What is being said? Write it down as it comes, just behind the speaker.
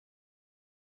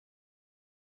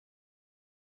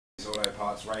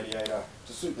parts radiator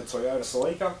to suit the Toyota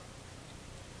CELICA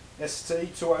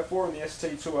ST204 and the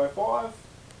ST205,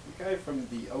 okay, from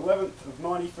the 11th of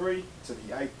 93 to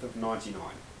the 8th of 99.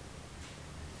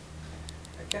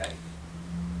 Okay.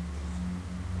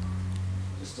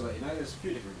 Just to let you know, there's a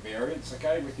few different variants,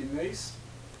 okay, within these.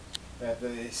 At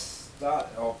the start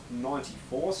of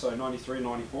 94, so 93,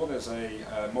 94, there's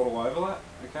a model overlap,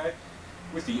 okay.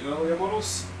 With the earlier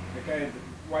models, okay,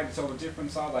 the way to tell the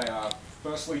difference they are,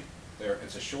 firstly,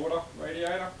 it's a shorter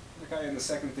radiator, okay, and the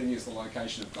second thing is the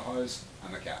location of the hose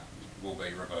and the cap will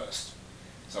be reversed.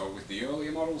 So with the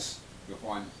earlier models, you'll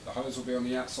find the hose will be on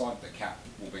the outside, the cap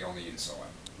will be on the inside.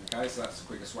 Okay, so that's the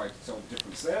quickest way to tell the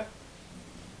difference there.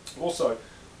 Also,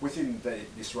 within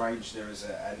this range there is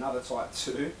another type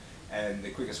 2, and the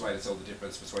quickest way to tell the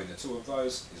difference between the two of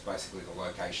those is basically the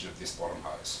location of this bottom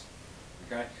hose.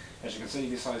 Okay, as you can see,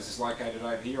 this hose is located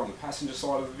over here on the passenger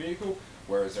side of the vehicle,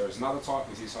 whereas there is another type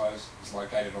with this hose is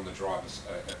located on the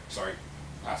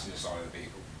passenger side of the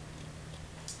vehicle.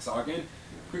 So again,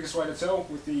 quickest way to tell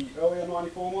with the earlier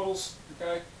 94 models,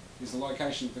 okay, is the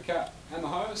location of the cap and the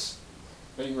hose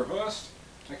being reversed.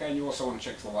 Okay, and you also want to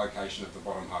check the location of the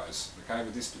bottom hose. Okay,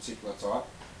 with this particular type,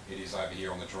 it is over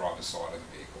here on the driver's side of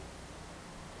the vehicle.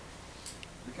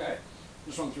 Okay,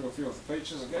 just run through a few of the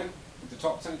features again. With the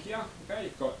top tank here, okay,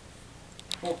 you've got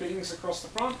 4 fittings across the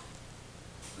front.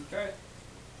 Okay,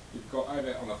 you've got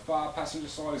over on the far passenger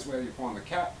side is where you find the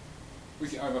cap,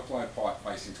 with your overflow pipe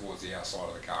facing towards the outside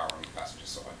of the car on the passenger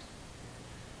side.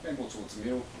 Then more towards the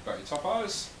middle, you've got your top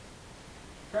hose.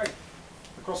 Okay,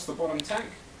 across the bottom tank,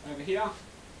 over here,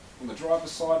 on the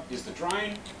driver's side is the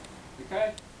drain.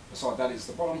 Okay, beside that is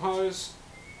the bottom hose,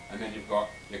 and then you've got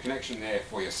your connection there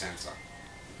for your sensor.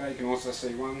 Okay, you can also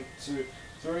see 1, 2,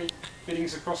 3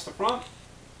 fittings across the front.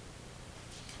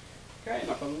 Okay, and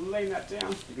if I lean that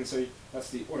down, you can see that's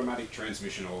the automatic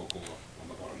transmission oil cooler on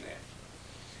the bottom there.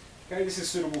 Okay, this is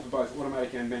suitable for both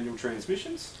automatic and manual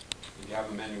transmissions. If you have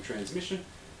a manual transmission,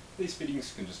 these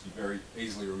fittings can just be very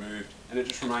easily removed and it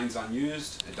just remains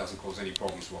unused. It doesn't cause any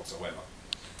problems whatsoever.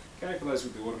 Okay, for those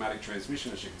with the automatic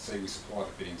transmission, as you can see, we supply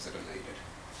the fittings that are needed.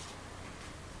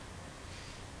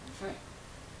 Okay,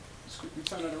 just quickly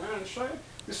turn it around and show you.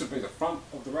 This would be the front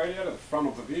of the radiator, the front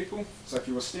of the vehicle. So if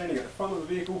you were standing at the front of the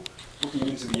vehicle, looking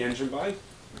into the engine bay,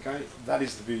 okay, that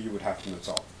is the view you would have from the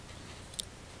top.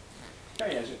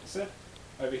 Okay, as you said,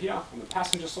 over here on the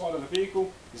passenger side of the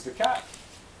vehicle is the cap,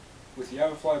 with the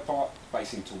overflow pipe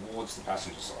facing towards the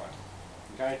passenger side.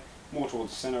 Okay, more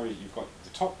towards the centre, you've got the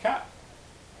top cap.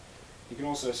 You can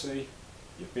also see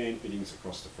your fan fittings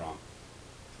across the front.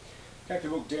 Okay, if you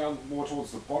look down more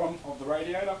towards the bottom of the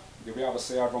radiator, you'll be able to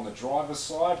see over on the driver's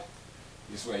side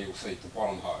is where you'll see the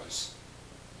bottom hose.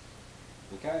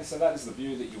 Okay, so that is the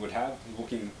view that you would have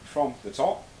looking from the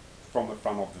top, from the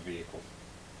front of the vehicle.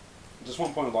 Just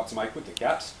one point I'd like to make with the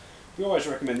caps. We always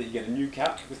recommend that you get a new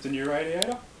cap with the new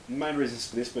radiator. The main reasons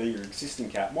for this being your existing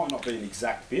cap might not be an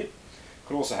exact fit,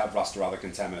 could also have rust or other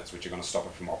contaminants which are going to stop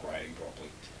it from operating properly.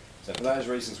 So for those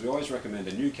reasons we always recommend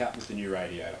a new cap with the new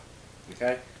radiator.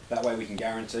 Okay, that way we can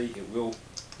guarantee it will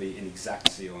be an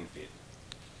exact seal and fit.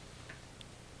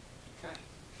 Okay.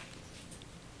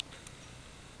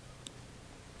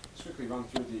 Just quickly run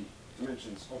through the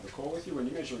dimensions of the core with you. When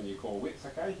you're measuring your core width,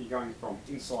 okay, you're going from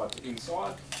inside to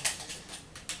inside.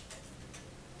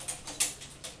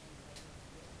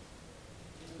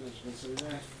 As you can see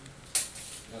there,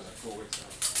 there's a core width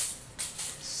of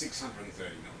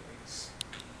 630 millimetres.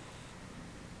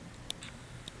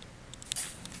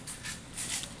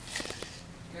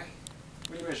 Okay,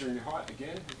 when you're measuring your height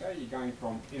again, okay, you're going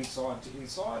from inside to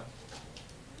inside.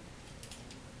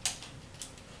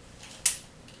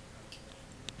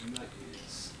 And that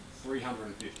is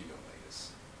 350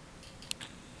 millimetres.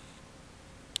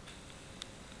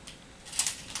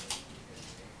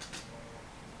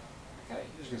 Okay,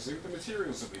 as you can see with the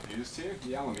materials that we've used here,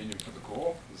 the aluminium for the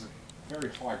core is a very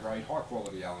high grade, high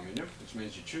quality aluminium, which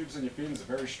means your tubes and your fins are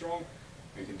very strong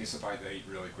and can dissipate the heat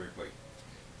really quickly.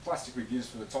 The plastic we've used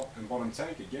for the top and bottom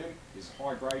tank again is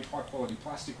high grade, high quality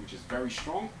plastic which is very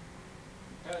strong.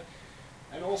 Okay,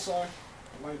 and also,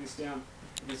 I'll lay this down,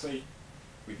 you can see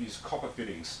we've used copper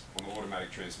fittings on the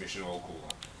automatic transmission oil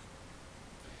cooler.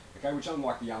 Okay, which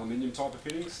unlike the aluminium type of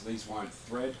fittings, these won't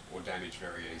thread or damage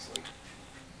very easily.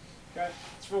 Okay,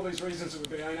 it's for all these reasons that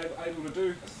we've been able to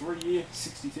do a 3-year,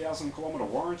 60,000 kilometre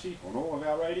warranty on all of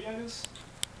our radiators.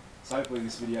 So hopefully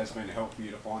this video has been a help for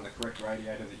you to find the correct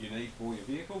radiator that you need for your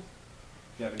vehicle.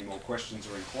 If you have any more questions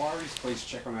or inquiries, please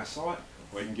check on our site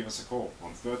or you can give us a call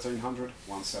on 1300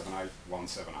 178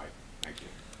 178. Thank you.